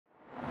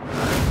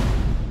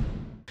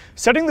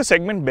Setting the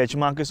segment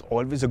benchmark is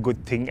always a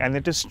good thing, and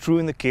it is true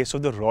in the case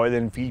of the Royal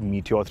Enfield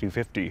Meteor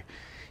 350.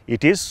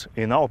 It is,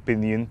 in our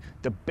opinion,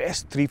 the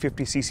best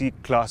 350cc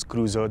class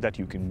cruiser that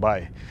you can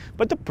buy.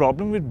 But the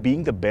problem with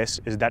being the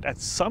best is that at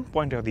some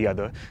point or the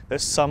other,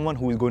 there's someone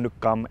who is going to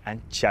come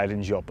and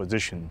challenge your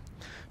position.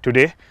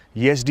 Today,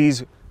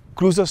 Yezdi's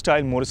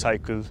cruiser-style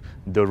motorcycle,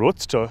 the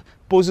Roadster,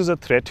 poses a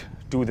threat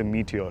to the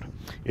Meteor.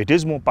 It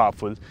is more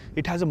powerful,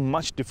 it has a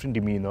much different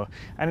demeanor,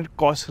 and it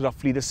costs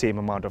roughly the same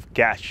amount of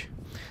cash.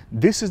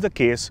 This is the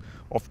case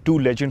of two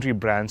legendary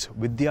brands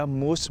with their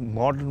most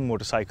modern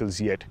motorcycles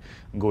yet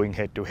going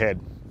head to head.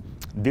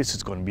 This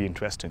is going to be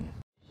interesting.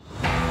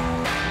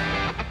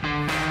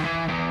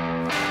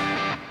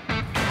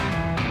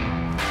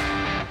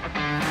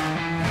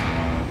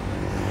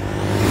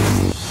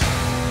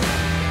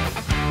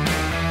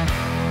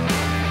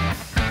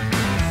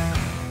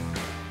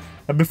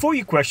 Before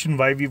you question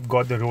why we've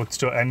got the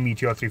Roadster and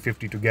Meteor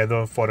 350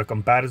 together for a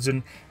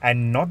comparison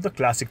and not the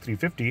classic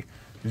 350,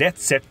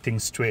 let's set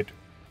things straight.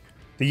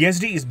 The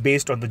Yezdi is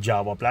based on the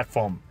Java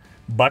platform,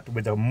 but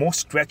with a more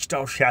stretched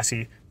out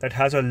chassis that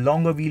has a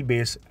longer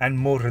wheelbase and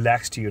more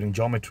relaxed steering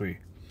geometry.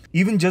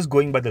 Even just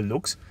going by the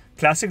looks,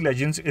 Classic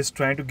Legends is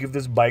trying to give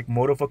this bike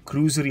more of a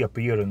cruisery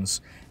appearance,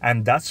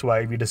 and that's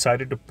why we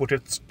decided to put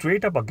it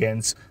straight up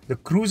against the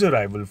cruiser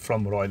rival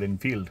from Royal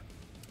Enfield.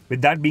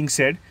 With that being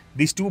said,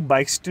 these two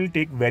bikes still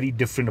take very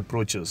different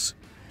approaches.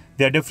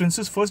 Their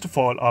differences first of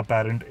all are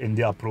apparent in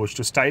their approach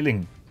to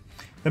styling.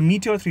 The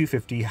Meteor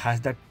 350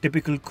 has that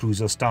typical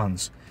cruiser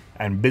stance,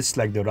 and bits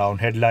like the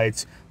round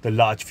headlights, the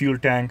large fuel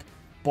tank,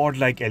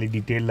 pod-like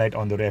LED taillight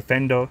on the rear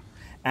fender,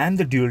 and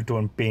the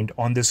dual-tone paint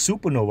on the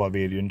Supernova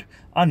variant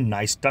are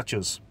nice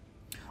touches.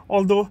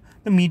 Although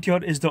the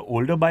Meteor is the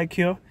older bike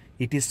here,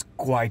 it is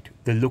quite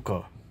the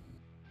looker.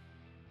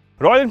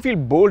 Royal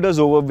Enfield bowled us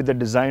over with the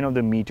design of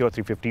the Meteor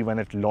 350 when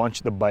it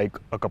launched the bike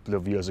a couple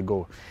of years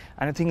ago,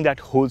 and I think that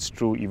holds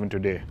true even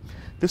today.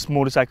 This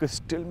motorcycle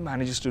still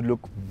manages to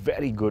look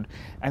very good,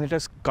 and it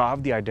has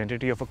carved the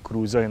identity of a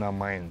cruiser in our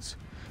minds.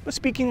 But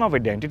speaking of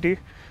identity,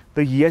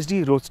 the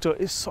Yezdi Roadster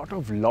is sort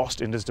of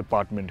lost in this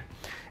department.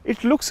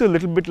 It looks a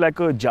little bit like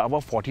a Java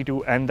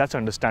 42, and that's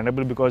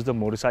understandable because the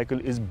motorcycle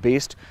is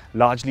based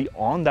largely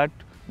on that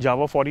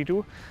Java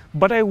 42,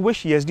 but I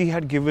wish Yezdi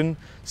had given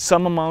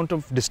some amount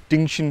of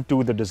distinction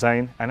to the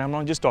design, and I'm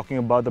not just talking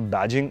about the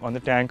badging on the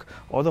tank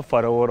or the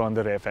furrower on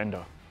the rear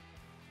fender.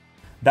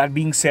 That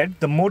being said,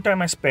 the more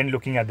time I spent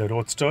looking at the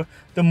Roadster,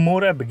 the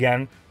more I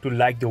began to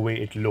like the way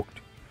it looked.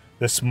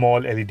 The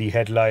small LED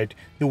headlight,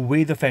 the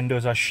way the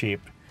fenders are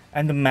shaped,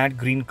 and the matte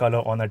green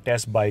color on a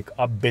test bike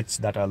are bits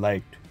that I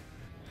liked.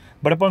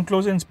 But upon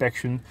closer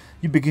inspection,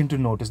 you begin to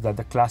notice that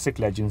the Classic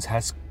Legends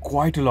has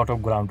quite a lot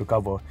of ground to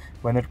cover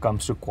when it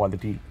comes to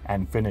quality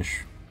and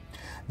finish.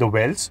 The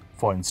wells,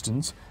 for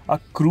instance,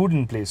 are crude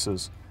in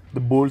places,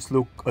 the bolts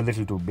look a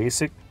little too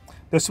basic,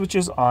 the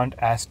switches aren't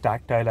as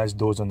tactile as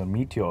those on the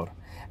Meteor,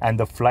 and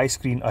the fly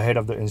screen ahead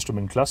of the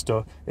instrument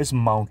cluster is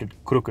mounted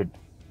crooked.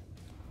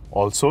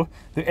 Also,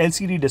 the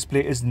LCD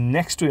display is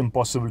next to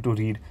impossible to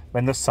read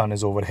when the sun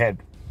is overhead.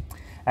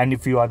 And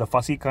if you are the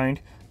fussy kind,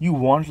 you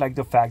won't like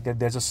the fact that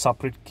there's a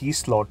separate key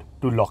slot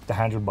to lock the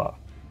handlebar.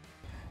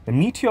 The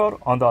Meteor,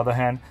 on the other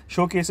hand,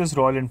 showcases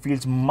Royal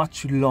Enfield's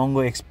much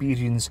longer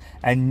experience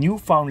and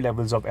newfound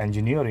levels of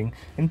engineering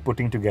in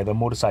putting together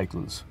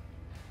motorcycles.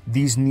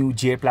 These new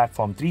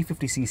J-Platform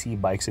 350cc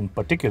bikes in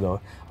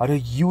particular are a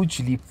huge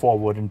leap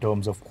forward in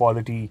terms of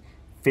quality,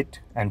 fit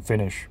and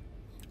finish.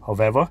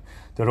 However,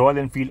 the Royal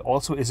Enfield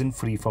also isn't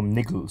free from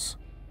niggles.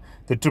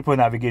 The tripper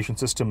navigation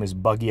system is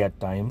buggy at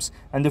times,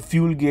 and the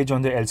fuel gauge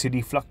on the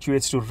LCD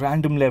fluctuates to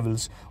random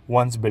levels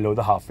once below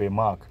the halfway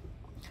mark.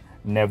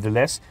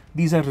 Nevertheless,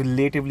 these are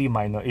relatively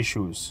minor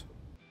issues.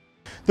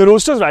 The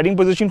Roadster's riding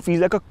position feels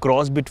like a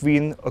cross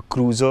between a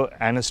cruiser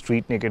and a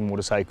street-naked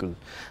motorcycle.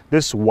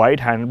 This wide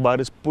handlebar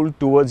is pulled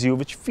towards you,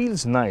 which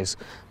feels nice,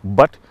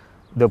 but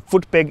the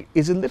foot peg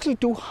is a little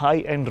too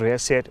high and rear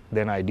set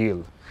than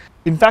ideal.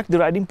 In fact, the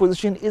riding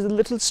position is a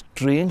little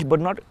strange but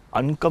not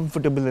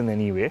uncomfortable in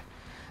any way.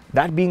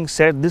 That being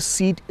said, this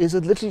seat is a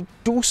little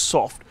too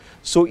soft,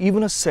 so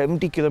even a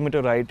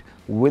 70-kilometer ride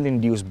will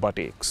induce butt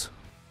aches.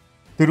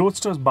 The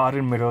Roadster's bar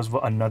and mirrors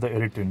were another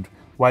irritant.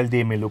 While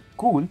they may look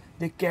cool,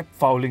 they kept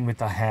fouling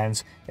with our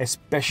hands,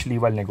 especially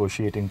while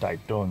negotiating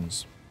tight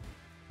turns.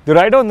 The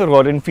rider on the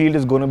Royal Enfield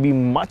is going to be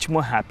much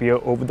more happier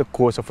over the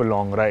course of a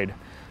long ride.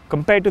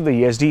 Compared to the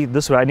Yezdi,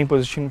 this riding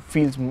position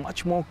feels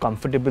much more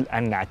comfortable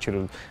and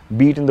natural,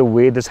 be it in the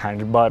way this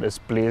handlebar is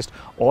placed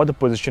or the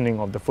positioning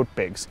of the foot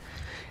pegs.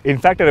 In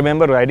fact, I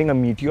remember riding a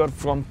Meteor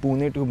from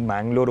Pune to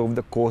Mangalore over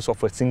the course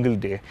of a single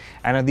day,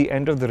 and at the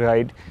end of the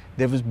ride,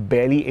 there was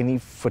barely any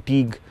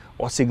fatigue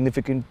or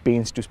significant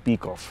pains to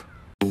speak of.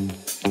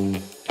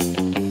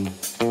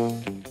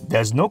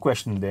 There's no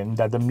question then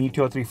that the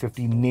Meteor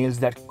 350 nails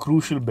that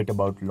crucial bit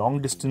about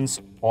long distance,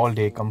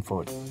 all-day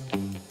comfort.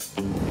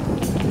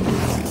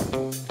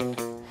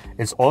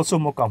 It's also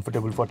more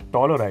comfortable for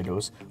taller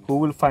riders who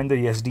will find the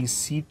Yezdi's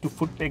seat to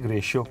foot peg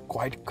ratio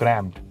quite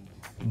cramped.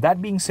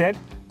 That being said,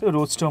 the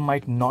Roadster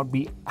might not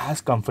be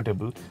as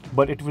comfortable,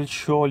 but it will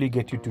surely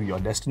get you to your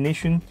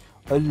destination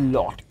a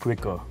lot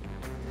quicker.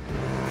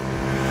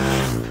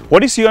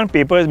 What you see on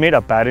paper is made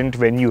apparent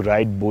when you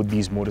ride both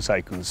these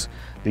motorcycles.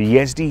 The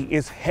Yezdi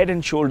is head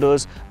and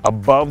shoulders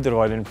above the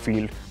Royal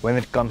Enfield when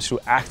it comes to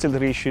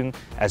acceleration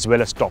as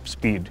well as top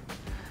speed.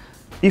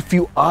 If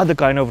you are the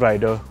kind of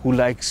rider who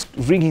likes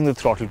ringing the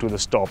throttle to the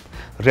stop,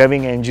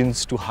 revving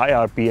engines to high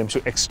RPMs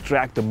to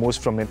extract the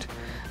most from it,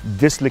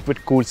 this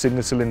liquid-cooled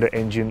single-cylinder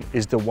engine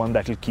is the one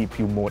that will keep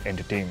you more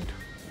entertained.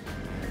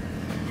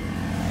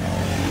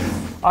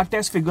 Our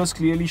test figures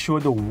clearly show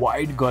the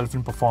wide gulf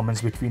in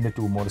performance between the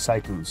two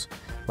motorcycles,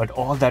 but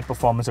all that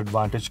performance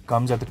advantage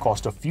comes at the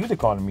cost of fuel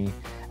economy,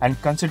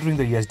 and considering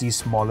the Yezdi's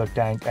smaller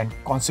tank and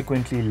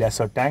consequently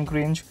lesser tank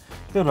range,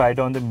 the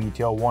rider on the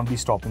Meteor won't be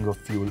stopping for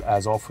fuel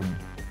as often.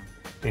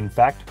 In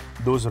fact,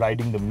 those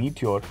riding the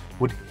Meteor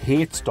would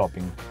hate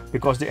stopping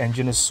because the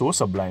engine is so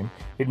sublime,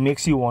 it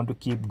makes you want to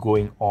keep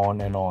going on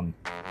and on.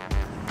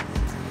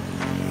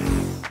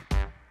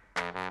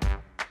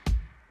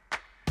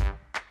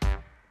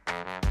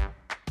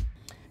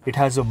 It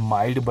has a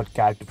mild but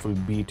characterful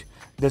beat,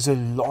 there's a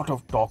lot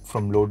of torque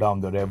from low down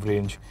the rev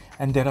range,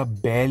 and there are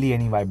barely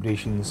any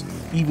vibrations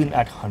even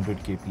at 100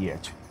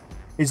 kph.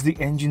 It's the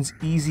engine's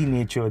easy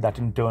nature that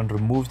in turn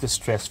removes the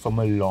stress from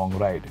a long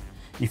ride,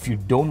 if you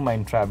don't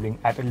mind traveling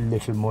at a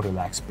little more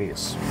relaxed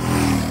pace.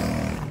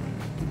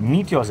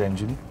 Meteor's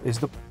engine is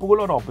the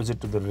polar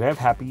opposite to the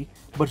rev-happy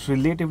but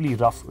relatively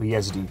rough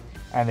Yezdi,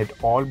 and it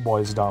all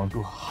boils down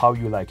to how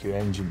you like your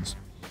engines.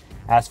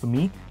 As for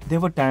me, there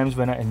were times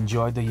when I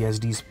enjoyed the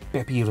Yezdi's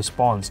peppy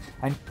response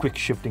and quick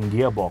shifting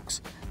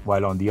gearbox,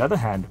 while on the other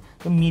hand,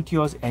 the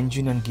Meteor's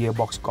engine and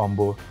gearbox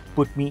combo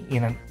put me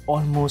in an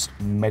almost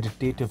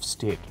meditative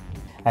state.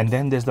 And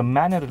then there's the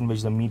manner in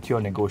which the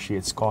Meteor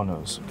negotiates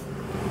corners.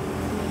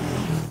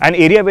 An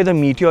area where the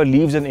Meteor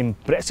leaves an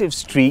impressive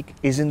streak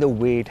is in the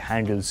way it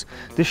handles.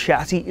 The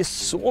chassis is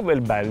so well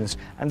balanced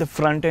and the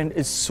front end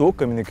is so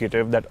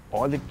communicative that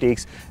all it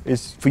takes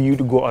is for you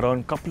to go around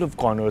a couple of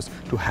corners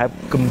to have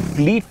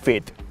complete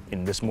faith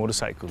in this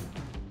motorcycle.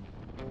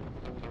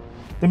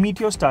 The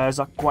Meteor's tires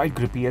are quite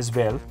grippy as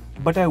well,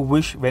 but I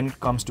wish when it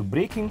comes to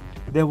braking,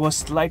 there was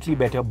slightly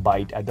better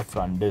bite at the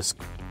front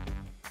disc.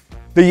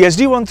 The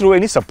Yezdi won't throw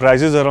any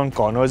surprises around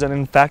corners and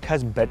in fact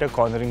has better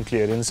cornering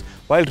clearance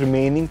while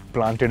remaining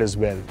planted as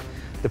well.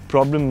 The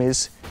problem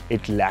is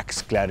it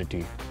lacks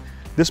clarity.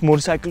 This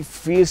motorcycle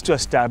fails to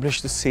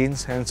establish the same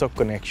sense of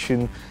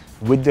connection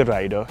with the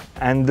rider,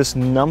 and this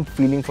numb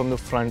feeling from the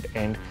front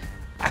end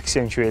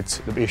accentuates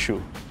the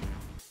issue.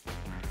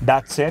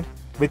 That said,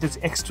 with its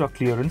extra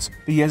clearance,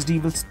 the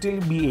Yezdi will still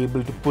be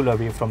able to pull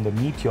away from the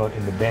Meteor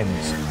in the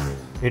bends.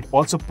 It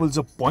also pulls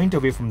a point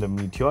away from the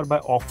Meteor by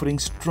offering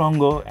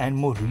stronger and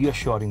more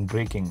reassuring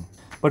braking.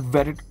 But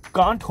where it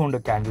can't hold a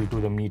candle to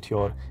the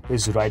Meteor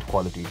is ride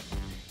quality.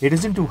 It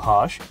isn't too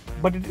harsh,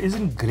 but it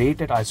isn't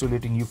great at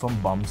isolating you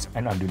from bumps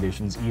and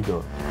undulations either.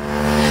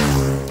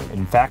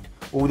 In fact,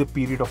 over the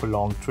period of a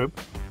long trip,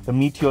 the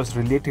Meteor's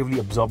relatively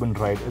absorbent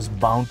ride is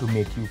bound to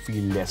make you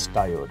feel less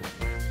tired.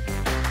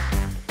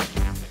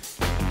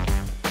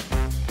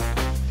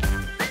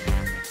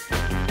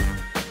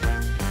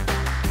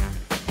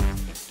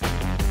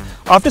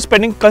 After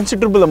spending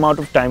considerable amount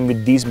of time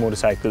with these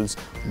motorcycles,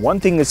 one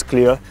thing is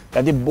clear,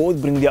 that they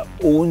both bring their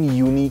own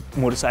unique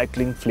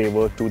motorcycling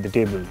flavor to the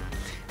table.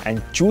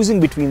 And choosing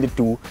between the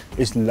two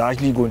is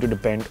largely going to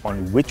depend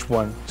on which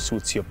one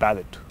suits your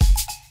palate.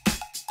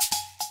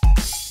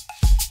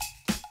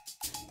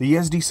 The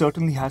Yezdi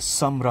certainly has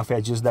some rough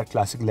edges that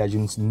Classic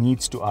Legends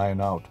needs to iron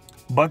out.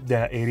 But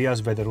there are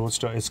areas where the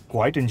Roadster is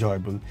quite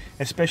enjoyable,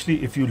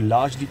 especially if you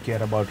largely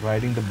care about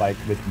riding the bike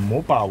with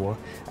more power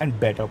and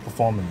better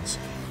performance.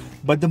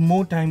 But the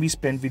more time we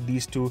spent with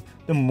these two,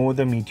 the more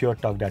the Meteor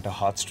tugged at our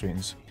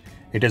heartstrings.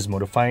 It is more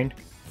refined,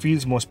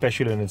 feels more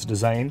special in its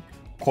design,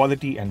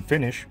 quality and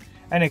finish,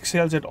 and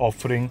excels at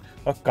offering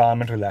a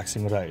calm and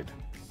relaxing ride.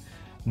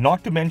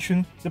 Not to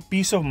mention the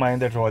peace of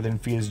mind that Royal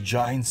Enfield's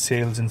giant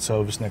sales and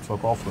service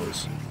network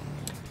offers.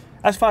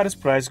 As far as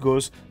price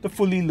goes, the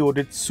fully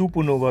loaded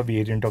Supernova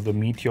variant of the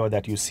Meteor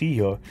that you see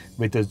here,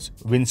 with its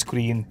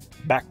windscreen,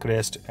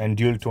 backrest and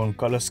dual-tone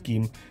color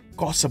scheme,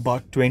 costs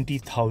about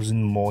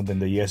 20,000 more than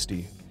the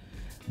Yezdi.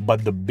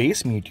 But the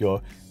base Meteor,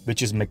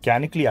 which is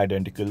mechanically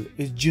identical,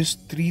 is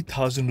just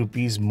 3,000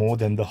 rupees more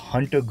than the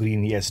Hunter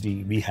Green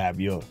Yezdi we have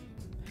here.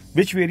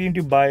 Which variant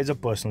you buy is a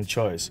personal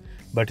choice,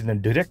 but in a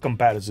direct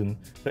comparison,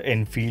 the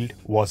Enfield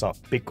was our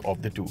pick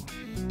of the two.